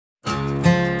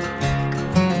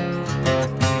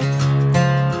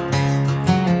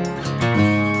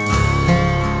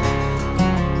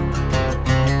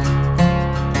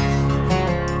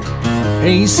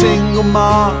Hey single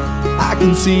mom, I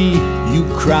can see you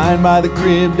crying by the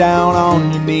crib down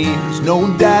on your knees. No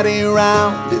daddy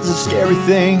around is a scary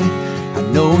thing. I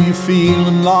know you're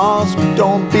feeling lost, but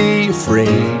don't be afraid.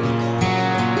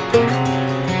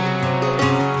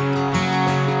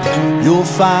 You'll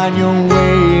find your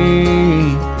way.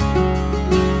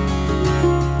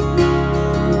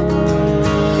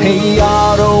 Hey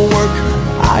auto worker,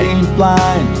 I ain't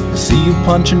blind. I see you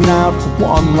punching out for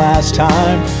one last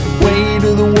time. Weight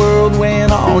of the world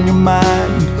weighing on your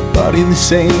mind. Buddy,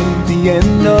 this ain't the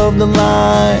end of the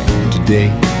line today.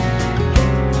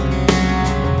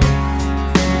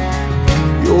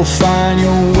 You'll find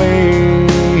your way.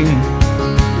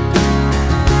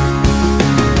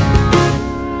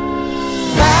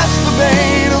 Past the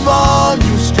pain of all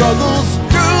your struggles,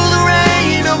 through the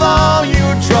rain of all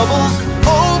your troubles,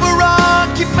 over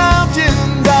rocky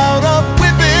mountains, out of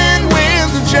whipping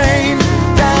winds of change,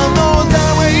 down those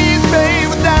highways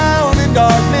paved down in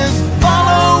darkness.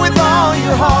 Follow with all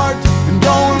your heart and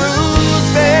don't lose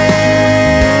faith.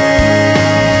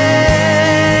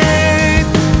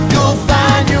 You'll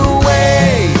find your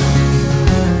way.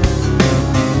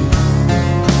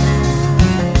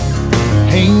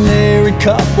 Hey married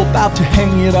couple about to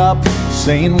hang it up,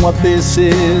 saying what this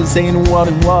is ain't what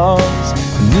it was.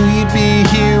 I knew you'd be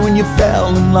here when you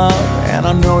fell in love, and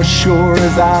I know as sure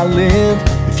as I live,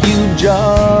 if you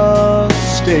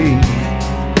just stay,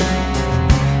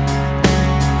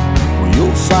 well,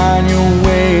 you'll find your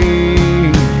way.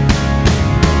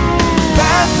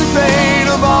 Past the pain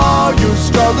of all your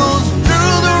struggles,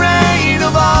 through the rain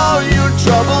of all your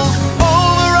troubles,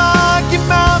 over rocky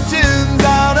mountains,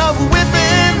 out of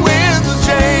whipping winds of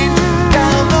change,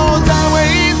 down those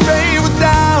highways paved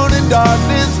down in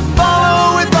darkness.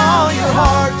 Follow with all your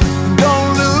heart and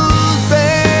don't lose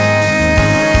faith.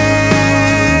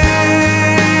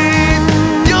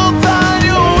 You'll find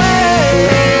your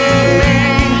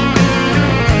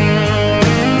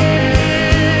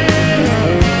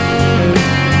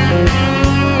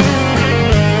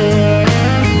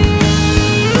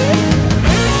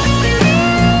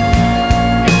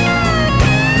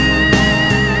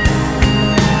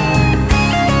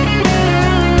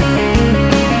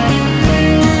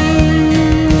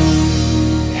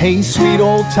Hey sweet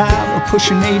old time, we're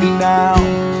pushing 80 now.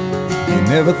 You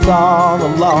never thought a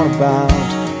lot about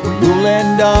where you'll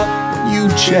end up when you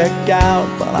check out,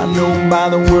 but I know by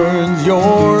the words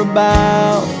you're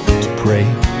about to pray.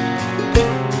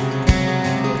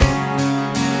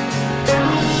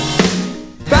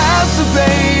 Past the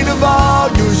pain of all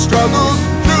your struggles,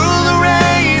 through the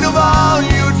rain of all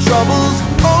your troubles,